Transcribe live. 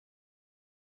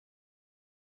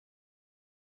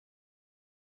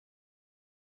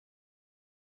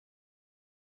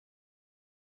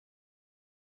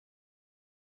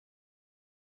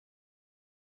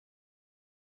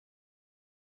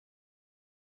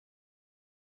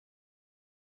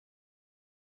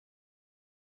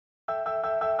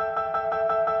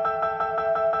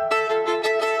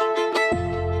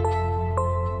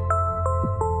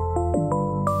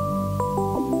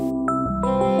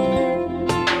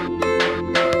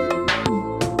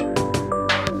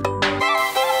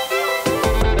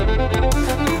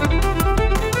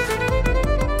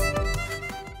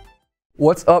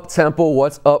What's up, Temple?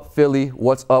 What's up, Philly?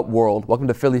 What's up, world? Welcome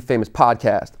to Philly Famous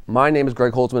Podcast. My name is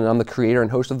Greg Holdsman, and I'm the creator and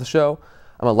host of the show.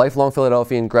 I'm a lifelong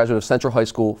Philadelphian, graduate of Central High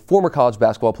School, former college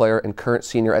basketball player, and current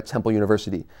senior at Temple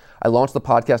University. I launched the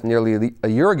podcast nearly a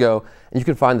year ago, and you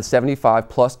can find the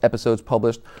 75-plus episodes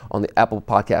published on the Apple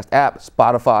Podcast app,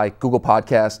 Spotify, Google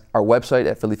Podcasts, our website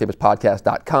at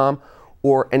phillyfamouspodcast.com,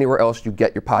 or anywhere else you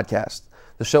get your podcasts.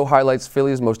 The show highlights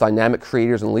Philly's most dynamic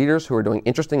creators and leaders who are doing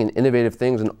interesting and innovative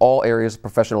things in all areas of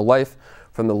professional life.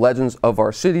 From the legends of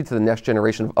our city to the next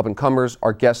generation of up-and-comers,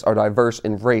 our guests are diverse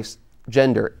in race,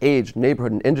 gender, age,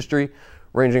 neighborhood, and industry,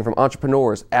 ranging from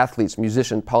entrepreneurs, athletes,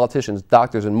 musicians, politicians,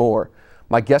 doctors, and more.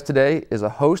 My guest today is a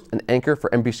host and anchor for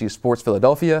NBC Sports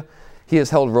Philadelphia. He has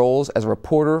held roles as a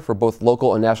reporter for both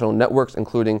local and national networks,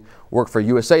 including work for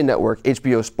USA Network,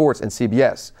 HBO Sports, and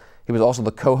CBS. He was also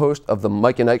the co-host of the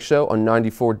Mike and Ike Show on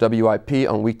 94 WIP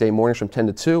on weekday mornings from 10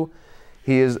 to 2.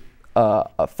 He is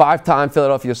a five-time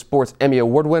Philadelphia Sports Emmy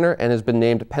Award winner and has been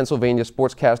named Pennsylvania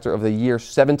Sportscaster of the Year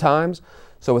 7 times.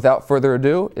 So without further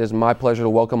ado, it is my pleasure to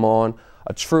welcome on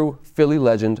a true Philly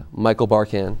legend, Michael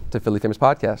Barkann, to Philly Famous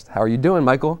Podcast. How are you doing,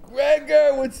 Michael?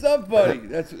 Gregor, what's up, buddy?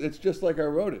 It's just like I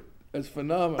wrote it. That's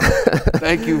phenomenal.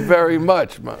 Thank you very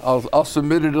much. I'll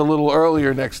submit it a little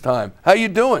earlier next time. How you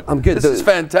doing? I'm good. This is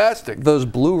fantastic. Those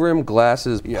blue rim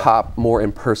glasses pop more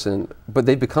in person, but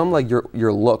they become like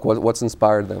your look. What's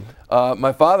inspired them?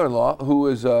 My father-in-law, who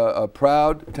is a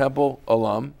proud Temple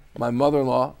alum, my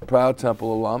mother-in-law, proud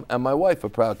Temple alum, and my wife, a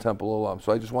proud Temple alum.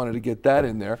 So I just wanted to get that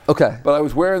in there. Okay. But I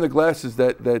was wearing the glasses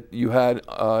that you had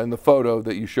in the photo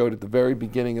that you showed at the very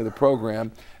beginning of the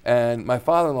program. And my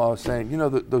father-in-law was saying, you know,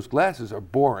 those glasses are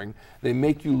boring. They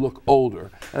make you look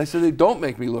older. And I said, they don't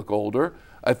make me look older.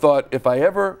 I thought, if I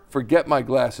ever forget my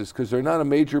glasses, because they're not a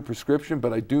major prescription,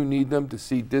 but I do need them to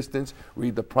see distance,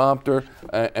 read the prompter,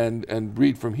 and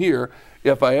read from here.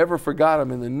 If I ever forgot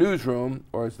them in the newsroom,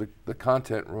 or as the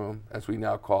content room, as we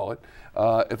now call it,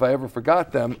 if I ever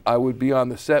forgot them, I would be on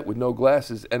the set with no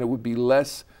glasses, and it would be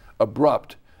less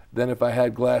abrupt than if I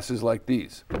had glasses like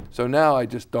these. So now I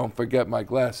just don't forget my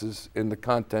glasses in the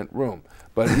content room.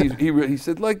 But he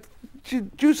said, like,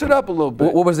 juice it up a little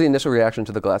bit. What was the initial reaction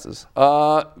to the glasses?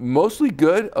 Mostly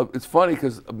good. It's funny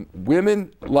because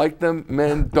women like them,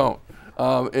 men don't.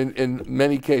 In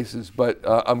many cases, but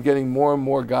I'm getting more and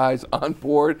more guys on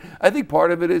board. I think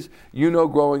part of it is,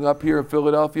 growing up here in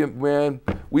Philadelphia, man,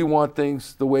 we want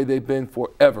things the way they've been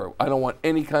forever. I don't want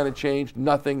any kind of change,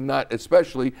 nothing,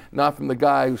 especially not from the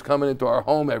guy who's coming into our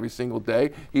home every single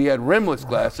day. He had rimless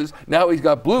glasses, now he's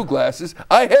got blue glasses.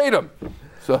 I hate him.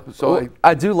 So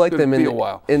I do like them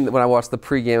when I watched the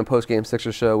pregame and postgame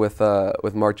Sixers show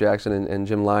with Mark Jackson and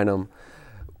Jim Lynam.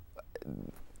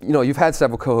 You know, you've had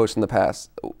several co-hosts in the past.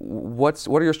 What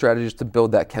are your strategies to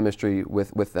build that chemistry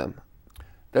with them?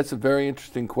 That's a very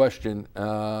interesting question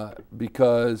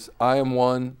because I am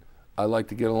one, I like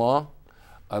to get along.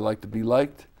 I like to be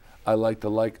liked. I like to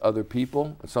like other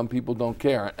people. Some people don't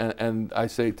care. And I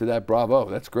say to that, bravo,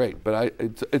 that's great. But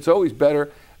it's always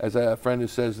better, as a friend who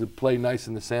says, to play nice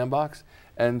in the sandbox.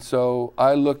 And so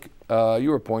I look, you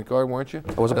were a point guard, weren't you?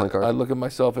 I was a point guard. I look at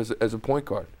myself as a point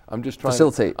guard. I'm just trying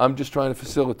facilitate. I'm just trying to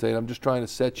facilitate. I'm just trying to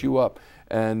set you up.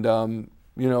 And,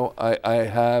 I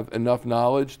have enough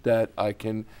knowledge that I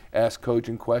can ask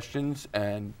coaching questions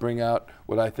and bring out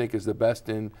what I think is the best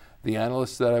in the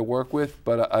analysts that I work with.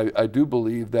 But I do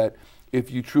believe that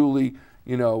if you truly,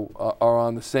 are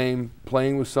on the same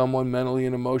plane with someone mentally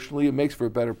and emotionally, it makes for a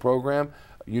better program.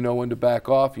 You know when to back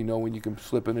off, you know when you can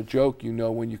slip in a joke, you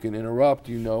know when you can interrupt,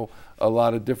 you know a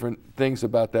lot of different things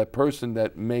about that person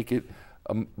that make it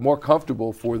more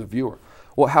comfortable for the viewer.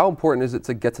 Well, how important is it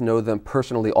to get to know them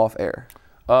personally off air?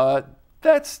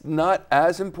 That's not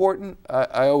as important.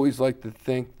 I always like to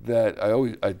think that,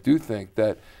 I do think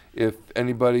that if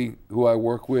anybody who I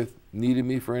work with needed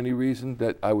me for any reason,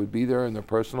 that I would be there in their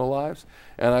personal lives,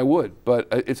 and I would. But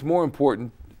it's more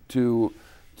important to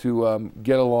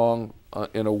get along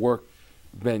in a work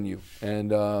venue,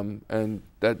 and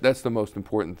that's the most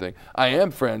important thing. I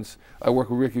am friends. I work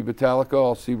with Ricky Vitalico.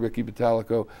 I'll see Ricky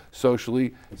Vitalico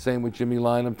socially. Same with Jimmy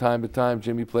Lynam time to time.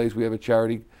 Jimmy plays. We have a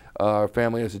charity. Our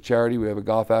family has a charity. We have a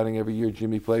golf outing every year.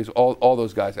 Jimmy plays. All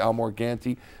those guys, Al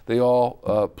Morganti, they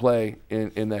all play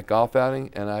in that golf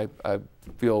outing, and I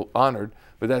feel honored.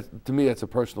 But to me, that's a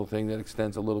personal thing that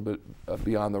extends a little bit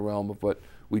beyond the realm of what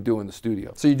we do in the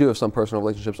studio. So you do have some personal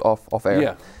relationships off air?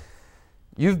 Yeah.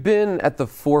 You've been at the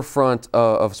forefront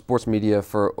of sports media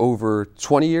for over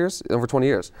 20 years.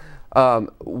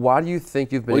 Why do you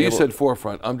think you've been Well, you said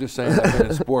forefront. I'm just saying I've been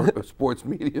in sports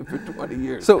media for 20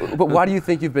 years. But why do you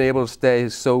think you've been able to stay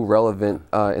so relevant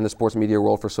in the sports media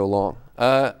world for so long?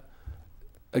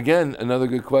 Again, another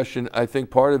good question. I think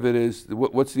part of it is,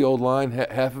 what's the old line?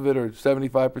 Half of it or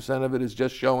 75% of it is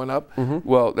just showing up.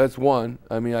 Well, that's one.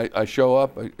 I mean, I show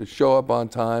up. I show up on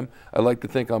time. I like to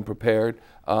think I'm prepared.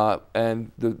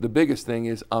 And the biggest thing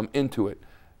is I'm into it.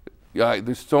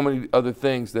 There's so many other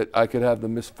things that I could have the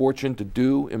misfortune to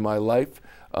do in my life,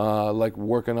 like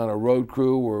working on a road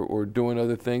crew or doing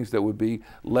other things that would be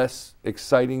less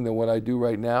exciting than what I do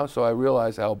right now. So I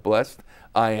realize how blessed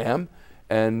I am.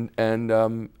 And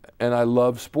I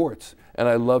love sports, and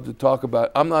I love to talk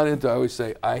about. I always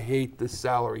say I hate the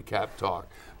salary cap talk,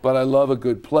 but I love a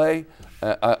good play.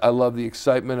 I love the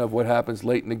excitement of what happens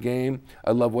late in the game.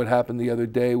 I love what happened the other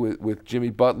day with Jimmy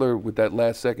Butler with that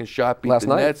last-second shot beat the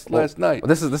Nets last night.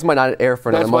 Well, this might not air for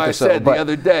another month or so. That's why I said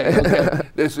the other day.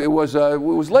 Okay. It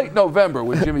was late November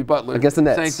when Jimmy Butler against the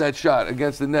Nets sank that shot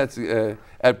against the Nets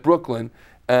at Brooklyn,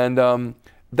 and.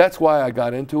 That's why I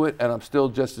got into it, and I'm still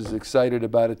just as excited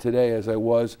about it today as I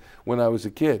was when I was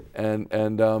a kid.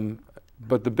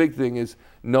 But the big thing is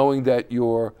knowing that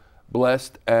you're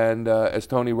blessed, and as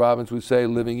Tony Robbins would say,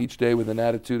 living each day with an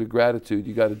attitude of gratitude.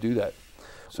 You got to do that.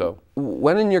 So,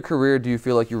 when in your career do you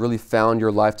feel like you really found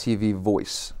your live TV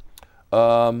voice?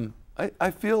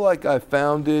 I feel like I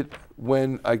found it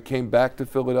when I came back to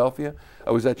Philadelphia.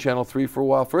 I was at Channel 3 for a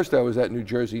while. First, I was at New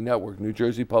Jersey Network, New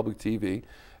Jersey Public TV.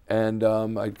 And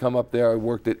I'd come up there. I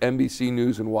worked at NBC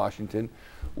News in Washington.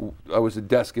 I was a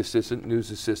desk assistant,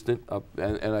 news assistant,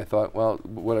 and I thought, well,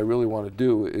 what I really want to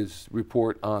do is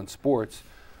report on sports.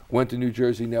 Went to New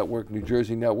Jersey Network. New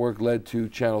Jersey Network led to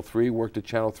Channel 3, worked at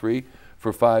Channel 3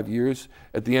 for 5 years.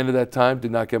 At the end of that time,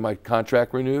 did not get my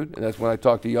contract renewed. And that's when I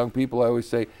talk to young people, I always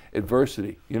say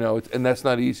adversity, and that's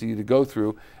not easy to go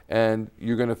through. And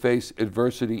you're going to face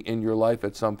adversity in your life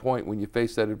at some point. When you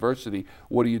face that adversity,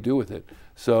 what do you do with it?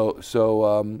 So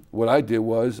what I did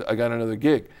was I got another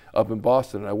gig up in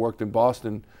Boston. I worked in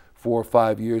Boston for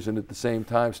 5 years, and at the same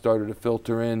time started to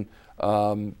filter in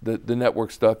the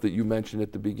network stuff that you mentioned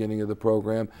at the beginning of the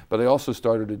program. But I also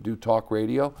started to do talk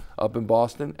radio up in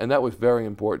Boston, and that was very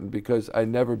important because I'd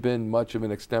never been much of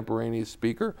an extemporaneous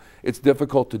speaker. It's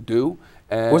difficult to do.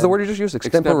 What was the word you just used?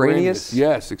 Extemporaneous?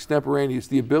 Yes, extemporaneous.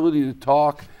 The ability to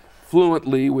talk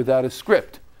fluently without a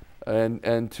script.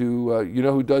 And to, you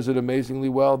know who does it amazingly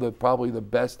well, probably the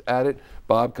best at it?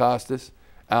 Bob Costas,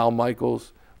 Al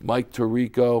Michaels, Mike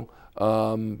Tirico.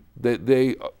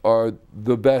 They are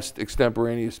the best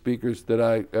extemporaneous speakers that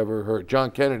I ever heard.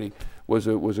 John Kennedy was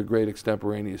a great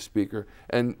extemporaneous speaker.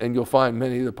 And you'll find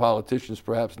many of the politicians,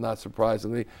 perhaps not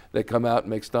surprisingly, that come out and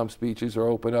make stump speeches or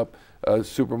open up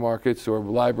supermarkets or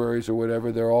libraries or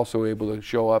whatever. They're also able to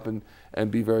show up and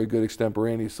be very good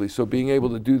extemporaneously. So being able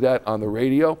to do that on the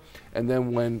radio, and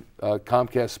then when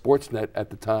Comcast Sportsnet at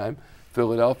the time,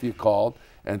 Philadelphia called,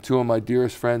 and two of my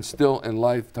dearest friends still in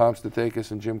life, Tom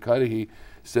Stathakis and Jim Cudahy,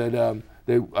 said,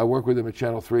 I work with them at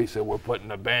Channel 3, said, we're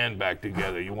putting a band back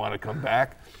together. You want to come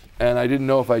back? And I didn't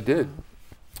know if I did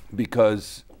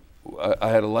because I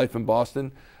had a life in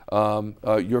Boston.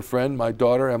 Your friend, my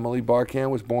daughter, Emily Barkann,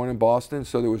 was born in Boston,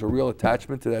 so there was a real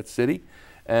attachment to that city.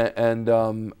 And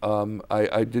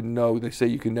I didn't know, they say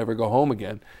you can never go home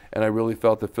again. And I really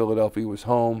felt that Philadelphia was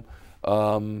home.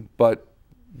 But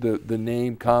the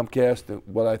name Comcast and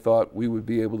what I thought we would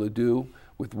be able to do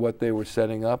with what they were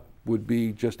setting up would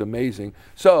be just amazing.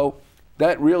 So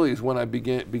that really is when I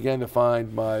began to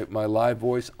find my live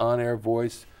voice, on-air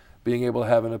voice, being able to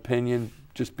have an opinion,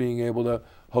 just being able to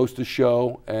host a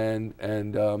show, and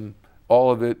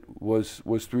all of it was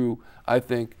through, I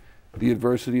think, the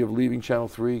adversity of leaving Channel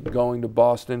 3, going to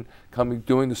Boston,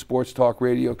 doing the sports talk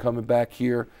radio, coming back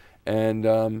here, and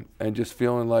just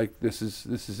feeling like this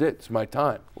is it. It's my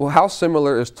time. Well, how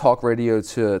similar is talk radio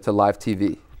to live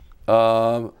TV?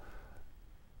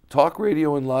 Talk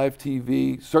radio and live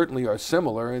TV certainly are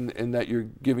similar in that you're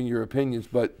giving your opinions,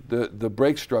 but the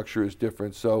break structure is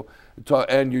different. So,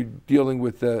 and you're dealing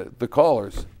with the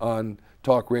callers on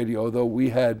talk radio. Although we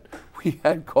had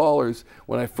callers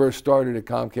when I first started at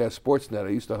Comcast Sportsnet. I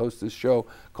used to host this show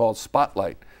called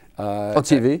Spotlight. On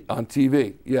TV? On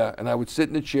TV, yeah. And I would sit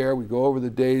in a chair, we'd go over the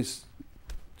day's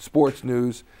sports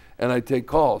news, and I'd take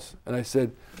calls. And I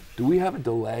said, do we have a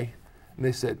delay? And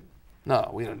they said, no,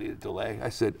 we don't need a delay. I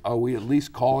said, are we at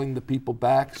least calling the people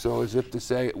back? So as if to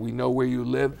say, we know where you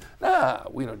live? Nah,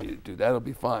 we don't need to do that. It'll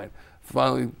be fine.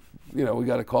 Finally, we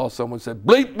got a call. Someone said,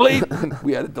 bleep, bleep.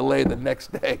 We had a delay the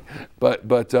next day. But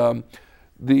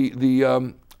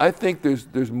I think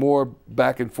there's more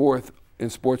back and forth in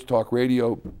sports talk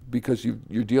radio because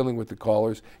you're dealing with the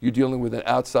callers. You're dealing with an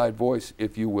outside voice,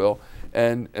 if you will.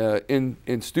 And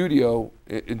in studio,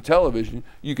 in television,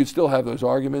 you can still have those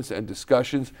arguments and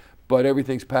discussions, but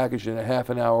everything's packaged in a half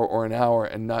an hour or an hour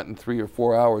and not in 3 or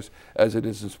 4 hours as it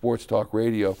is in sports talk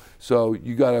radio. So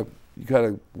you gotta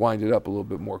wind it up a little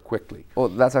bit more quickly. Well,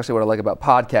 that's actually what I like about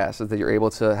podcasts, is that you're able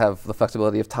to have the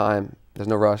flexibility of time. There's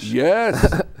no rush.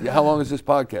 Yes. Yeah, how long is this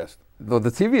podcast? The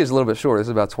TV is a little bit short. This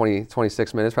is about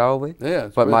 26 minutes probably. Yeah.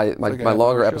 But my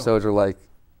longer episodes are like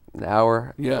an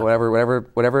hour. Yeah.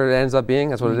 Whatever it ends up being,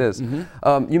 that's what it is.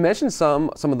 Mm-hmm. You mentioned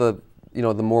some of the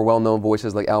the more well-known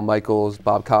voices like Al Michaels,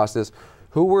 Bob Costas.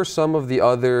 Who were some of the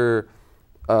other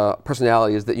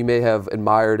personalities that you may have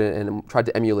admired and tried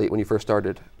to emulate when you first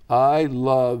started? I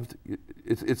loved.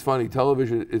 It's funny.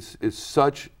 Television is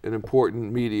such an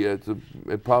important media. It's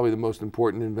probably the most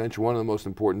important invention, one of the most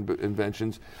important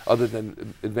inventions, other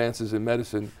than advances in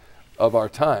medicine, of our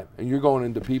time. And you're going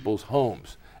into people's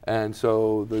homes. And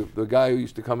so the guy who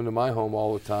used to come into my home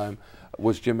all the time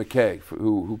was Jim McKay,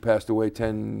 who passed away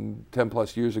 10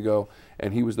 plus years ago,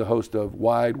 and he was the host of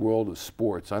Wide World of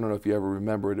Sports. I don't know if you ever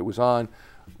remember it. It was on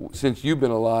since you've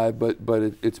been alive, but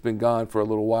it's been gone for a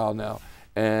little while now.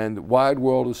 And Wide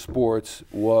World of Sports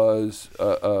was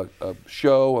a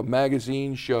show, a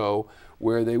magazine show,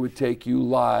 where they would take you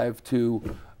live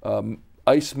to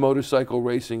ice motorcycle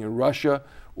racing in Russia,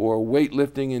 or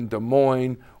weightlifting in Des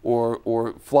Moines,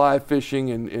 or fly fishing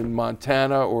in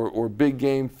Montana, or big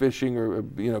game fishing, or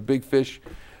big fish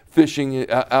fishing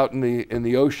out in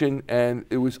the ocean. And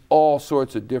it was all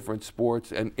sorts of different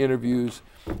sports and interviews.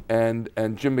 And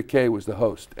Jim McKay was the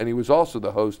host, and he was also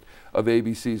the host of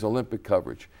ABC's Olympic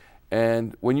coverage.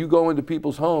 And when you go into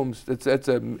people's homes, that's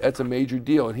a major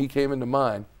deal. And he came into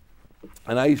mine,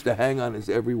 and I used to hang on his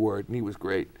every word, and he was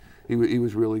great. He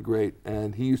was really great,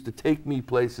 and he used to take me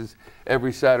places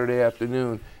every Saturday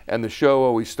afternoon. And the show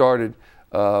always started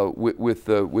with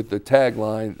the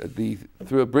tagline,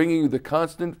 bringing you the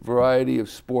constant variety of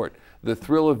sport, the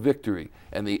thrill of victory,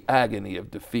 and the agony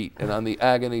of defeat. And on the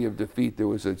agony of defeat, there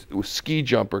was a ski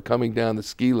jumper coming down the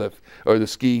ski lift, or the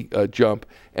ski jump,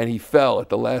 and he fell at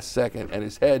the last second, and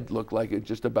his head looked like it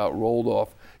just about rolled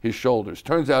off his shoulders.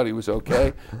 Turns out he was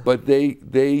okay, but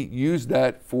they used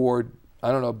that for,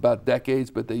 I don't know, about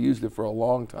decades, but they used it for a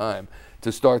long time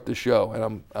to start the show.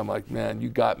 And I'm like, man, you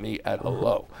got me at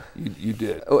hello. You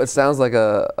did. Oh, it sounds like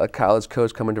a college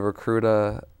coach coming to recruit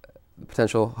a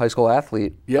potential high school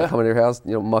athlete. Yeah. Coming to your house,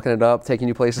 mucking it up, taking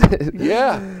you places.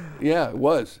 Yeah, it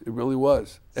was. It really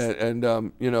was. And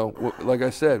like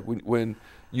I said, when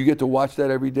you get to watch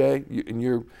that every day, and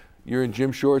you're in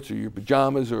gym shorts or your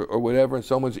pajamas or whatever, and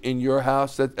someone's in your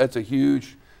house, that's a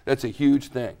huge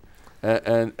thing.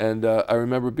 And I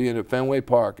remember being at Fenway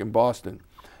Park in Boston,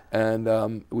 and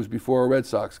it was before a Red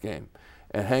Sox game,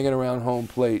 and hanging around home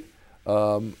plate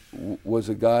was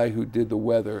a guy who did the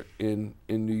weather in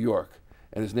New York,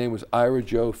 and his name was Ira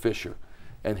Joe Fisher,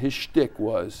 and his shtick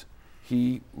was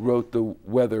he wrote the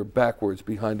weather backwards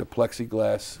behind a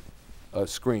plexiglass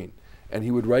screen, and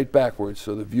he would write backwards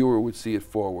so the viewer would see it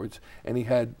forwards, and he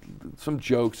had some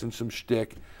jokes and some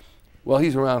shtick. Well,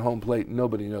 he's around home plate, and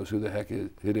nobody knows who the heck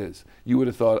it is. You would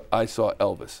have thought I saw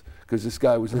Elvis, because this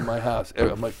guy was in my house.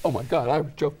 And I'm like, oh my God,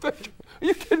 Irish Joe Fisher. Are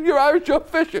you kidding? You're Irish Joe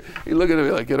Fisher. He looked at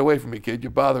me like, get away from me, kid. You're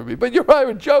bothering me. But you're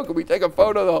Irish Joe. Can we take a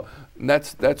photo, though? And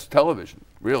that's television,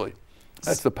 really.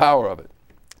 That's the power of it.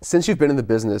 Since you've been in the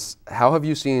business, how have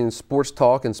you seen sports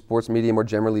talk and sports media more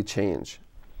generally change?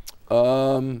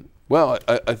 Well,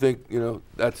 I think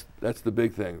that's the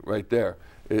big thing right there.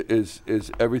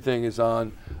 Is everything is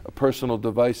on a personal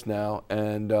device now,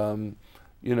 and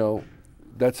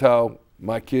that's how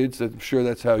my kids, I'm sure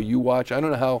that's how you watch. I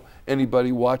don't know how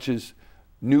anybody watches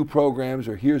new programs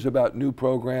or hears about new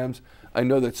programs. I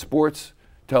know that sports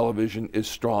television is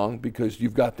strong because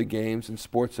you've got the games, and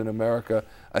sports in America,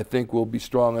 I think, will be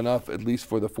strong enough, at least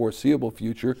for the foreseeable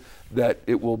future, that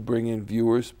it will bring in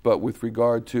viewers. But with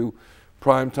regard to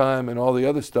prime time and all the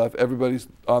other stuff, everybody's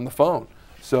on the phone.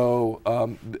 So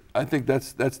I think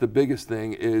that's the biggest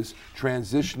thing, is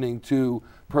transitioning to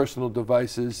personal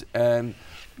devices and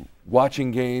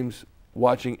watching games,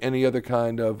 watching any other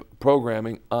kind of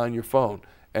programming on your phone.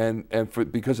 And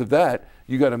because of that,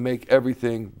 you got to make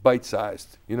everything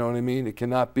bite-sized. You know what I mean? It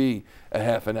cannot be a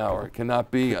half an hour. It cannot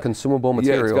be consumable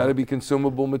material. Yeah, it's got to be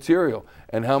consumable material.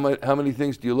 And how many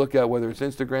things do you look at, whether it's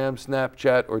Instagram,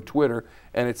 Snapchat, or Twitter,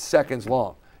 and it's seconds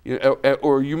long?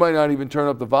 Or you might not even turn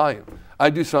up the volume. I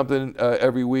do something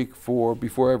every week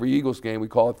before every Eagles game. We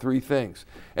call it 3 things,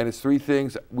 and it's 3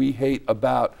 things we hate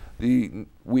about the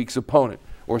week's opponent,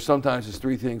 or sometimes it's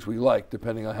 3 things we like,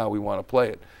 depending on how we want to play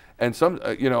it. And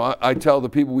I tell the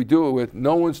people we do it with,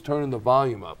 no one's turning the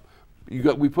volume up.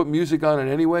 We put music on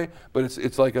it anyway, but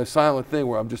it's like a silent thing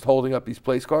where I'm just holding up these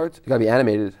place cards. You got to be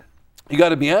animated. you got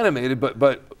to be animated,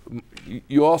 but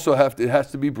you also have to. It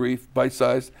has to be brief,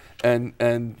 bite-sized, and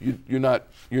you're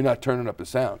not turning up the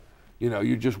sound.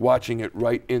 You're just watching it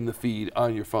right in the feed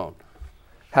on your phone.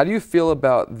 How do you feel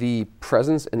about the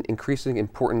presence and increasing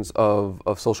importance of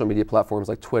social media platforms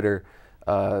like Twitter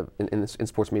in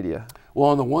sports media? Well,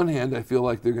 on the one hand, I feel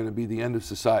like they're going to be the end of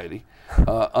society.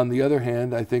 On the other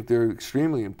hand, I think they're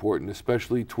extremely important,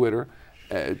 especially Twitter.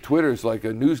 Twitter is like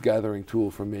a news gathering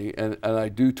tool for me, and I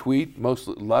do tweet. A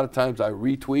lot of times I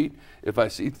retweet if I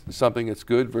see something that's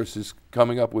good versus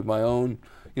coming up with my own.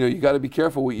 You got to be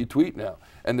careful what you tweet now.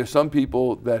 And there's some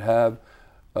people that have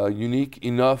a unique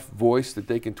enough voice that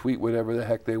they can tweet whatever the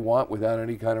heck they want without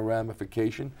any kind of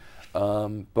ramification.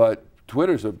 But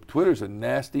Twitter's a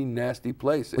nasty, nasty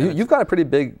place. Well, you've got a pretty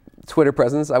big Twitter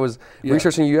presence. I was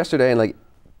researching you yesterday, and like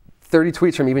 30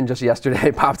 tweets from even just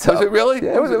yesterday popped up. Was it really?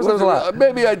 Yeah, it was a lot.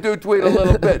 Maybe I do tweet a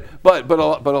little bit, but a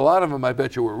lot of them I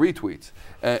bet you were retweets,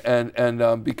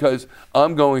 and because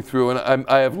I'm going through and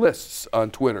I have lists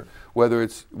on Twitter, whether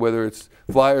it's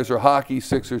Flyers or hockey,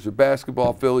 Sixers or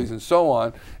basketball, Phillies and so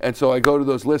on, and so I go to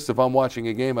those lists. If I'm watching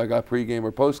a game, I got pregame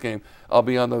or postgame, I'll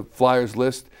be on the Flyers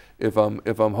list if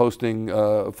I'm hosting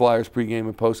Flyers pregame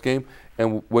and postgame,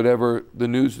 and whatever the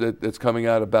news that's coming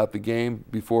out about the game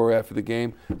before or after the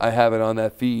game, I have it on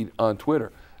that feed on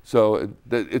Twitter. So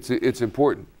it's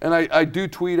important. And I do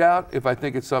tweet out if I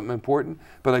think it's something important,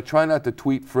 but I try not to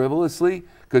tweet frivolously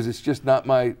because it's just not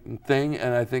my thing,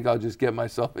 and I think I'll just get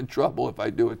myself in trouble if I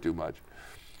do it too much.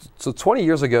 So 20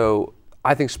 years ago,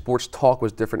 I think sports talk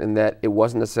was different in that it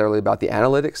wasn't necessarily about the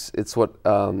analytics. It's what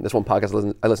this one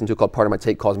podcast I listened to called Part of My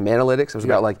Take calls Manalytics. It was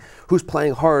about like who's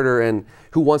playing harder and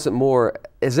who wants it more.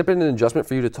 Has it been an adjustment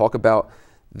for you to talk about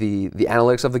the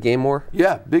analytics of the game more?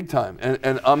 Yeah, big time.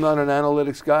 And I'm not an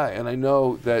analytics guy, and I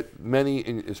know that many,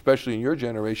 especially in your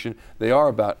generation, they are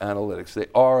about analytics. They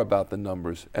are about the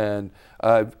numbers, and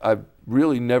I've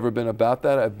really never been about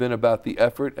that. I've been about the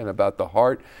effort and about the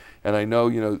heart. And I know,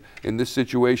 in this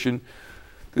situation,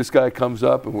 this guy comes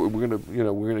up and we're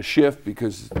gonna shift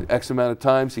because X amount of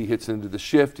times he hits into the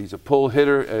shift. He's a pull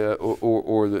hitter,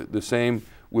 or the same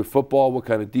with football. What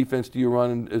kind of defense do you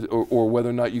run, or whether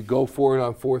or not you go for it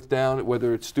on fourth down,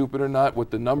 whether it's stupid or not, what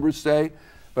the numbers say.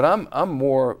 But I'm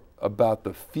more about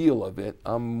the feel of it.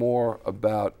 I'm more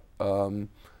about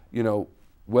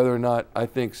whether or not I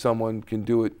think someone can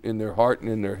do it in their heart and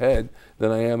in their head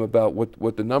than I am about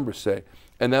what the numbers say.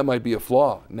 And that might be a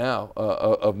flaw now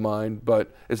of mine,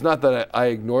 but it's not that I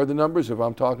ignore the numbers. If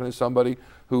I'm talking to somebody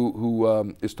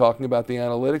who is talking about the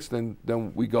analytics,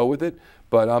 then we go with it.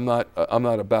 But I'm not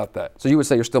about that. So you would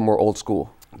say you're still more old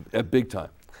school? Big time,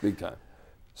 big time.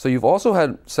 So you've also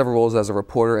had several roles as a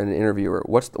reporter and an interviewer.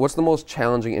 What's the most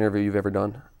challenging interview you've ever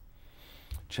done?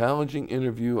 Challenging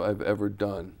interview I've ever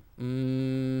done.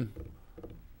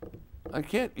 I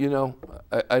can't.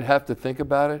 I'd have to think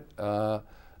about it.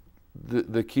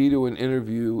 The key to an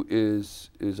interview is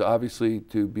obviously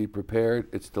to be prepared.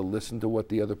 It's to listen to what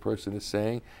the other person is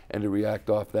saying and to react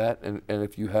off that. And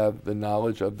if you have the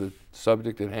knowledge of the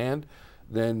subject at hand,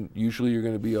 then usually you're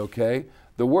going to be okay.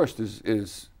 The worst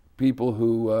is people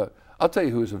who, I'll tell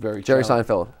you who is a very Jerry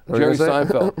Seinfeld. Jerry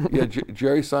Seinfeld. Yeah,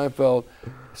 Jerry Seinfeld.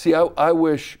 See, I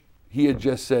wish he had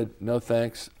just said, no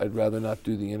thanks, I'd rather not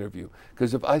do the interview.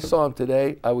 Because if I saw him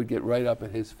today, I would get right up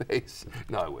in his face.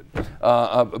 No, I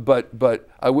wouldn't. But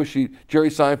I wish Jerry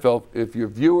Seinfeld, if your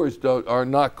viewers are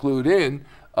not clued in,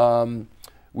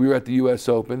 we were at the U.S.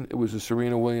 Open. It was a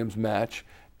Serena Williams match.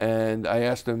 And I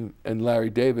asked him and Larry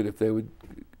David if they would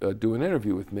do an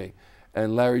interview with me.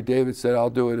 And Larry David said, I'll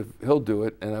do it if he'll do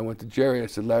it. And I went to Jerry. I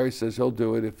said, Larry says he'll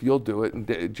do it if you'll do it.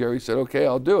 And Jerry said, okay,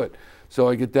 I'll do it. So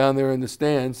I get down there in the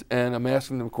stands, and I'm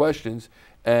asking them questions.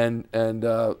 And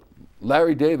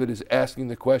Larry David is asking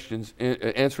the questions,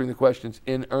 answering the questions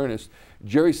in earnest.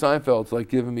 Jerry Seinfeld's like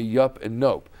giving me yup and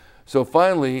nope. So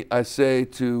finally, I say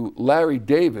to Larry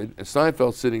David, and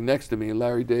Seinfeld's sitting next to me, and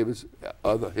Larry David's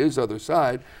his other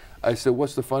side, I said,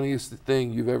 what's the funniest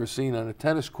thing you've ever seen on a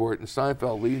tennis court? And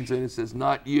Seinfeld leans in and says,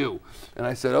 not you. And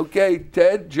I said, okay,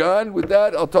 Ted, John, with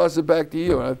that, I'll toss it back to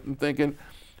you. And I'm thinking,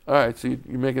 all right, so you're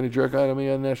making a jerk out of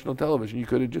me on national television. You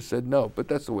could have just said no, but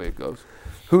that's the way it goes.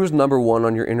 Who's number one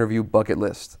on your interview bucket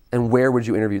list, and where would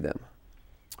you interview them?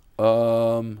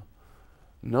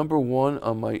 Number one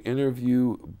on my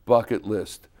interview bucket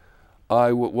list.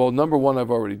 Well, number one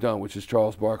I've already done, which is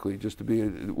Charles Barkley, just to be,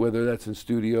 whether that's in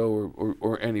studio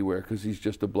or anywhere, because he's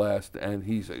just a blast, and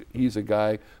he's a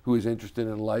guy who is interested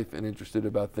in life and interested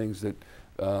about things that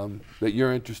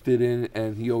you're interested in,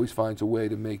 and he always finds a way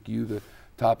to make you the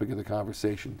topic of the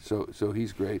conversation. So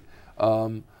he's great.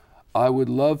 I would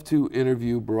love to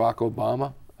interview Barack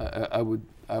Obama.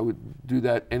 I would do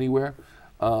that anywhere.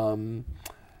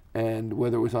 And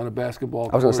whether it was on a basketball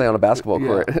court. I was going to say on a basketball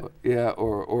court. Yeah,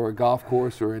 or a golf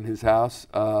course or in his house.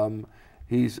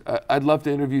 I'd love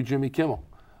to interview Jimmy Kimmel.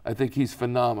 I think he's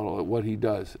phenomenal at what he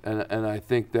does. And I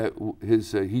think that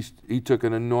he took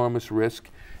an enormous risk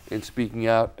in speaking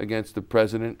out against the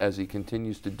president as he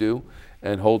continues to do,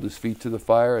 and hold his feet to the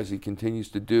fire as he continues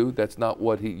to do. That's not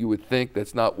what you would think.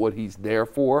 That's not what he's there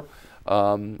for.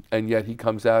 And yet he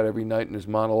comes out every night in his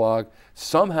monologue,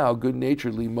 somehow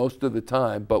good-naturedly most of the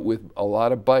time, but with a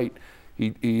lot of bite.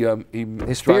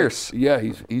 He's fierce. Yeah,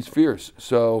 he's fierce.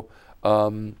 So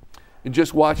and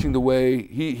just watching the way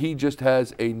he just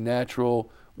has a natural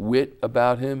wit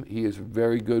about him. He is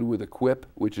very good with a quip,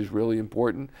 which is really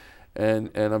important.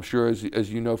 And I'm sure, as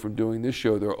you know from doing this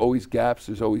show, there are always gaps.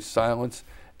 There's always silence,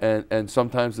 and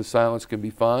sometimes the silence can be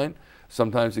fine.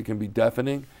 Sometimes it can be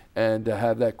deafening. And to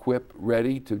have that quip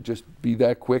ready, to just be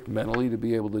that quick mentally, to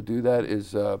be able to do that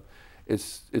is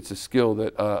it's a skill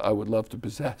that I would love to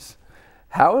possess.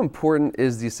 How important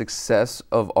is the success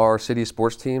of our city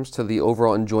sports teams to the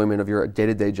overall enjoyment of your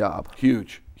day-to-day job?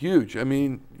 Huge, huge. I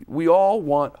mean, we all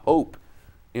want hope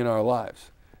in our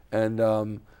lives, and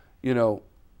you know,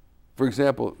 for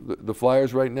example, the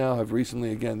Flyers right now have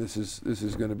recently, again, this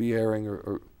is going to be airing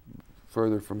or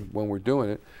further from when we're doing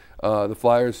it. The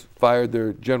Flyers fired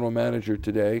their general manager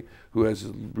today, who has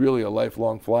really a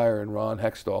lifelong Flyer in Ron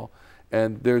Hextall,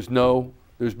 and there's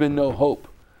been no hope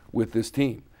with this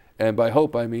team. And by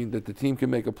hope, I mean that the team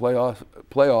can make a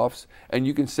playoffs, and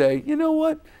you can say, you know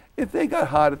what? If they got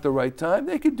hot at the right time,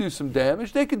 they could do some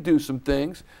damage. They could do some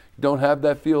things. You don't have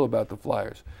that feel about the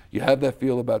Flyers. You have that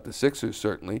feel about the Sixers,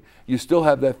 certainly. You still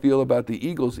have that feel about the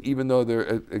Eagles, even though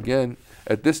they're, again,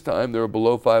 at this time, they're a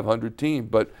below 500 team.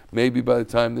 But maybe by the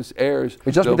time this airs,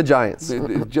 we just beat the Giants.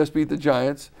 They just beat the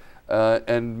Giants,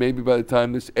 and maybe by the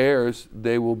time this airs,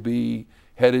 they will be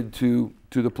headed to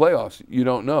the playoffs. You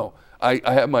don't know. I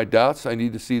have my doubts. I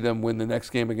need to see them win the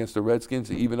next game against the Redskins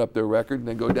to even up their record and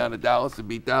then go down to Dallas and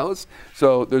beat Dallas.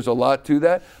 So there's a lot to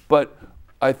that. But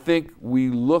I think we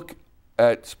look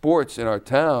at sports in our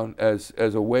town as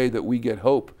a way that we get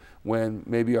hope when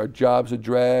maybe our job's a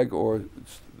drag or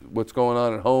what's going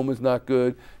on at home is not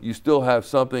good. You still have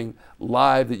something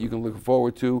live that you can look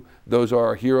forward to. Those are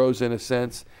our heroes in a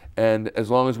sense. And as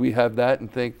long as we have that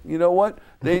and think, you know what,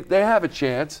 they have a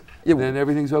chance, then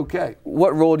everything's okay.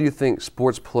 What role do you think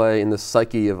sports play in the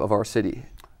psyche of our city?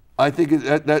 I think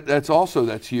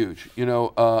that's huge. You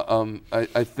know,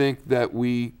 I think that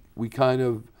we kind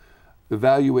of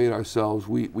evaluate ourselves.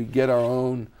 We get our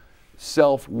own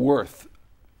self-worth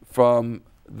from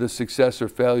the success or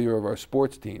failure of our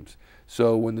sports teams.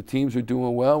 So when the teams are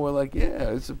doing well, we're like,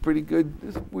 yeah, it's a pretty good,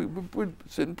 we're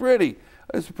sitting pretty.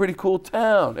 It's a pretty cool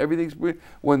town. Everything's pretty.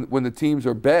 When the teams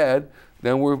are bad,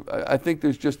 then I think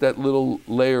there's just that little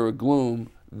layer of gloom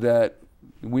that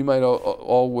we might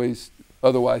always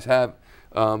otherwise have.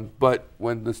 But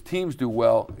when the teams do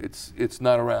well, it's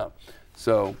not around.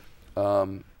 So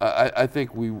I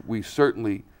think we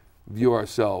certainly view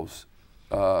ourselves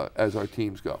as our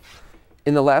teams go.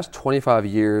 In the last 25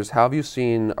 years, how have you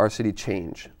seen our city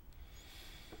change?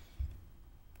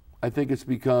 I think it's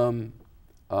become,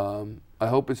 I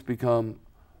hope it's become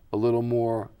a little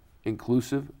more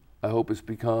inclusive. I hope it's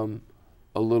become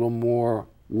a little more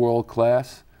world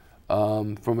class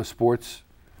from a sports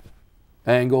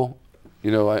angle. You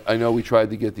know, I know we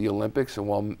tried to get the Olympics, and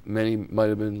while many might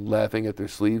have been laughing at their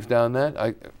sleeves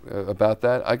about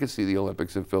that, I could see the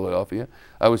Olympics in Philadelphia.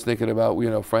 I was thinking about,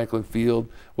 you know, Franklin Field,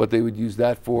 what they would use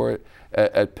that for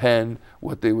at Penn,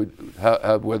 what they would,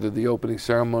 whether the opening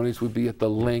ceremonies would be at the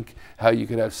link, how you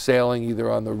could have sailing either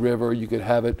on the river, you could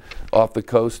have it off the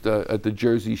coast at the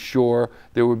Jersey Shore.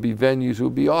 There would be venues. It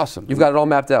would be awesome. You've got it all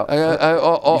mapped out.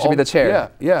 You should be the chair.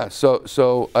 Yeah.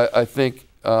 So I think.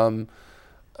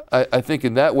 I think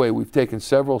in that way we've taken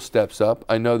several steps up.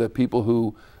 I know that people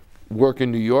who work in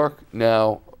New York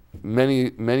now,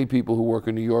 many people who work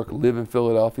in New York live in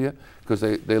Philadelphia because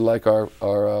they like our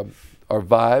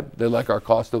vibe, they like our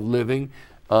cost of living,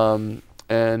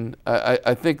 and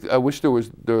I think I wish there were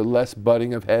less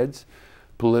butting of heads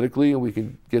politically and we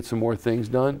can get some more things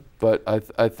done. But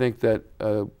I think that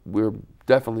we're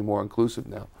definitely more inclusive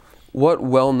now. What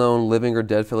well-known living or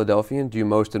dead Philadelphian do you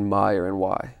most admire and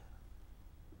why?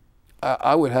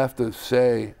 I would have to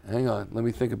say, hang on, let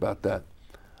me think about that.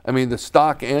 I mean, the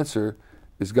stock answer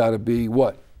has got to be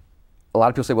what? A lot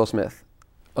of people say Will Smith.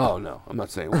 Oh, no, I'm not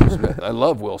saying Will Smith. I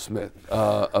love Will Smith.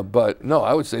 But no,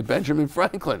 I would say Benjamin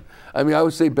Franklin. I mean, I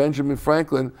would say Benjamin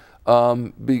Franklin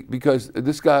because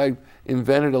this guy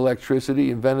invented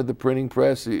electricity, invented the printing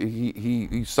press.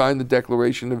 He signed the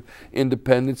Declaration of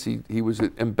Independence. He was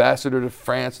an ambassador to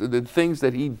France. The things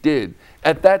that he did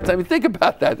at that time. Think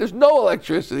about that. There's no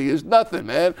electricity. There's nothing,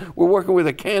 man. We're working with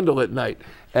a candle at night,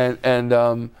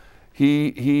 and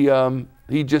he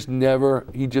just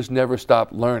never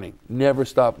stopped learning. Never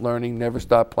stopped learning. Never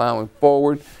stopped plowing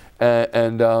forward,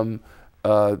 that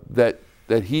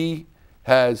he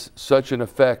has such an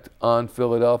effect on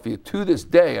Philadelphia to this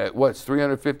day. What's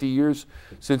 350 years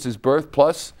since his birth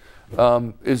plus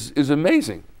is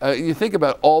amazing. You think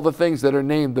about all the things that are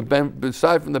named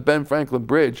aside from the Ben Franklin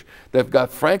Bridge that've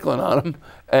got Franklin on them,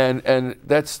 and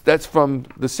that's from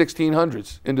the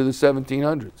 1600s into the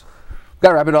 1700s.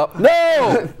 Gotta wrap it up.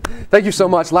 No! Thank you so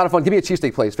much. A lot of fun. Give me a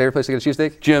cheesesteak place. Favorite place to get a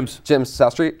cheesesteak? Jim's. Jim's,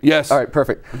 South Street? Yes. All right,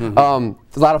 perfect. It's a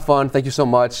lot of fun. Thank you so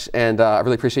much, and I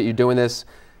really appreciate you doing this.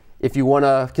 If you want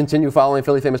to continue following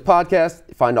Philly Famous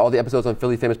Podcast, find all the episodes on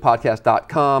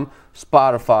phillyfamouspodcast.com,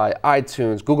 Spotify,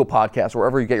 iTunes, Google Podcasts,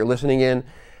 wherever you get your listening in.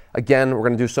 Again, we're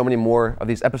going to do so many more of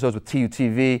these episodes with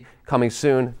TUTV coming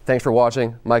soon. Thanks for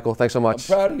watching. Michael, thanks so much.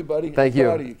 I'm proud of you, buddy. Thank you. I'm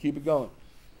proud of you. Keep it going.